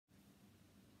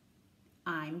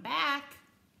I'm back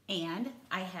and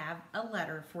I have a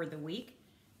letter for the week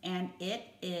and it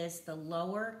is the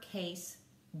lowercase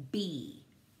b.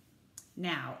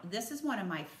 Now, this is one of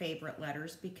my favorite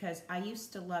letters because I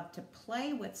used to love to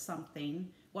play with something,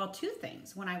 well, two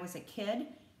things. When I was a kid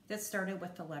that started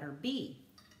with the letter B.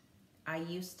 I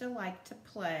used to like to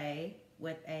play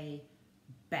with a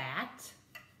bat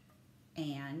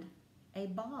and a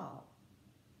ball.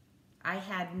 I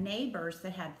had neighbors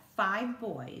that had 5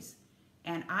 boys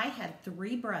and I had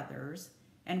 3 brothers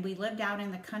and we lived out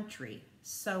in the country.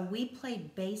 So we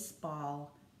played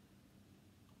baseball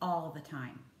all the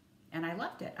time and I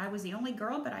loved it. I was the only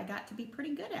girl, but I got to be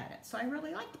pretty good at it. So I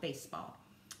really liked baseball.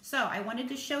 So I wanted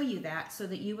to show you that so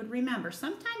that you would remember.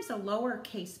 Sometimes a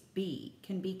lowercase b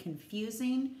can be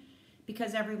confusing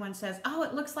because everyone says, oh,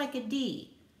 it looks like a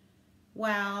D.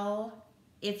 Well,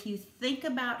 if you think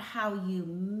about how you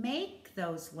make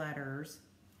those letters,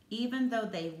 even though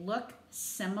they look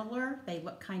similar, they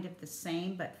look kind of the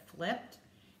same but flipped,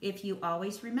 if you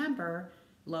always remember,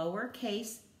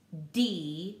 lowercase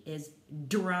d is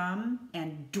drum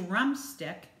and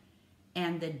drumstick,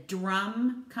 and the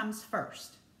drum comes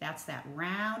first. That's that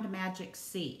round magic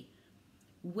C.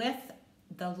 With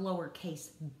the lowercase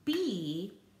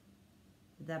b,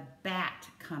 the bat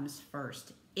comes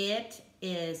first. It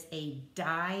is a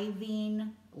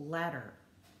diving letter,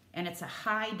 and it's a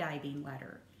high diving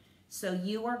letter. So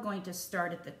you are going to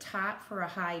start at the top for a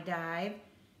high dive.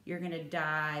 You're going to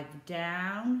dive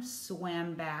down,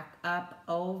 swim back up,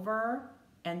 over,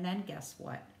 and then guess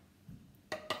what?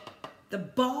 The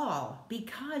ball,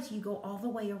 because you go all the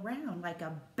way around like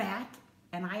a bat,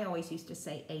 and I always used to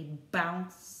say a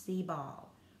bouncy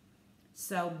ball.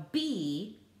 So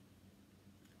B,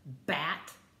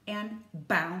 bat, and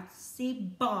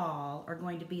bouncy ball are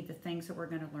going to be the things that we're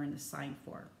going to learn the sign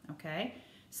for, okay?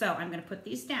 So I'm going to put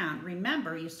these down.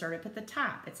 Remember, you start up at the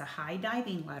top. It's a high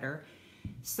diving letter.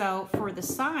 So for the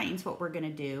signs, what we're going to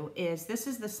do is, this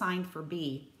is the sign for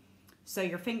B. So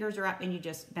your fingers are up and you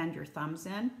just bend your thumbs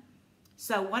in.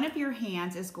 So one of your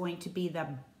hands is going to be the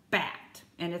bat,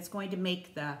 and it's going to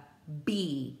make the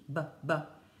B, b, b.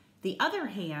 The other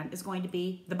hand is going to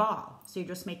be the ball. So you're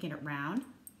just making it round.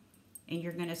 And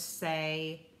you're going to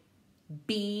say,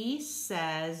 B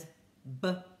says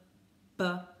b,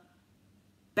 b,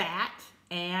 bat,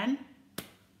 and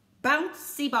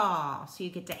bouncy ball. So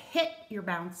you get to hit your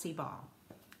bouncy ball.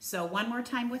 So one more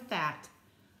time with that.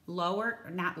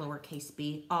 Not lowercase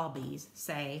b, all B's.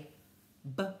 Say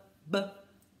b, b,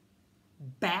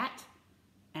 bat,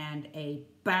 and a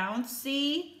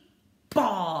bouncy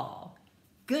ball.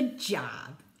 Good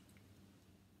job.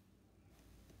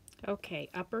 Okay,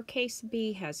 uppercase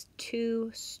B has 2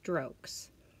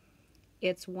 strokes.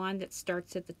 It's one that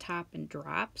starts at the top and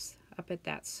drops up at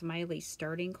that smiley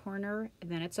starting corner,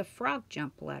 and then it's a frog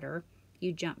jump letter.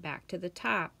 You jump back to the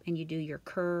top and you do your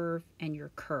curve and your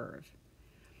curve.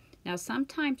 Now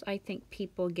sometimes I think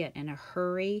people get in a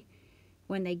hurry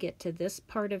when they get to this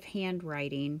part of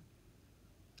handwriting,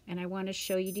 and I want to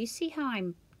show you. Do you see how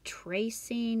I'm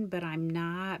tracing but I'm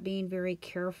not being very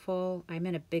careful? I'm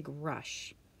in a big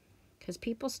rush because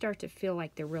people start to feel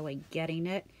like they're really getting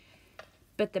it.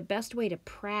 But the best way to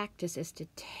practice is to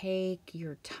take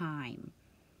your time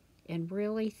and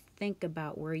really think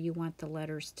about where you want the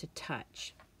letters to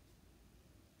touch.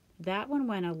 That one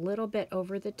went a little bit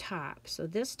over the top, so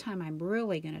this time I'm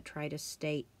really going to try to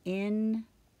stay inside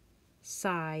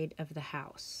of the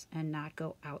house and not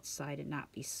go outside and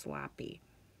not be sloppy.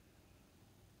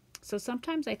 So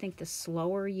sometimes I think the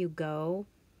slower you go,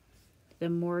 the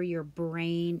more your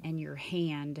brain and your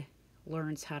hand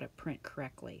learns how to print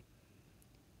correctly.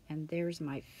 And there's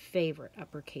my favorite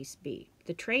uppercase B.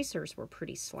 The tracers were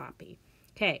pretty sloppy.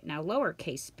 Okay, now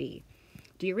lowercase b.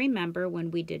 Do you remember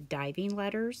when we did diving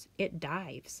letters? It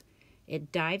dives.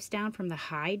 It dives down from the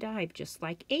high dive just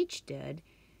like H did,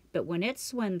 but when it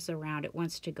swims around, it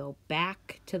wants to go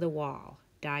back to the wall.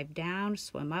 Dive down,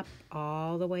 swim up,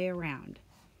 all the way around.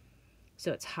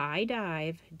 So it's high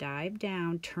dive, dive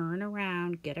down, turn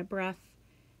around, get a breath,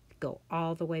 go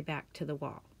all the way back to the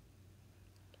wall.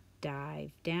 Dive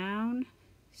down,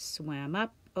 swim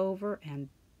up, over, and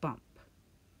bump.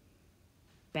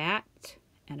 Bat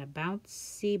and a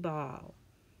bouncy ball.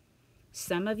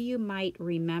 Some of you might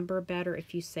remember better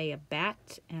if you say a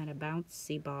bat and a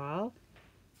bouncy ball.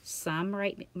 Some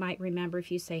might remember if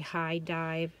you say high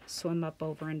dive, swim up,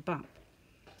 over, and bump.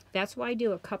 That's why I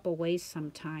do a couple ways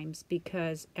sometimes,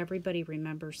 because everybody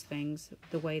remembers things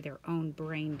the way their own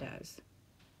brain does.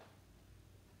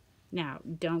 Now,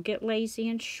 don't get lazy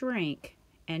and shrink,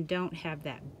 and don't have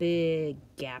that big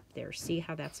gap there. See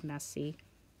how that's messy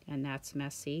and that's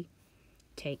messy?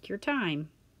 Take your time.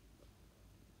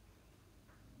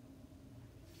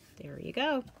 There you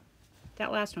go.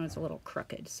 That last one was a little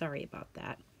crooked. Sorry about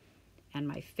that. And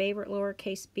my favorite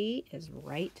lowercase b is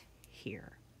right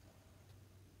here.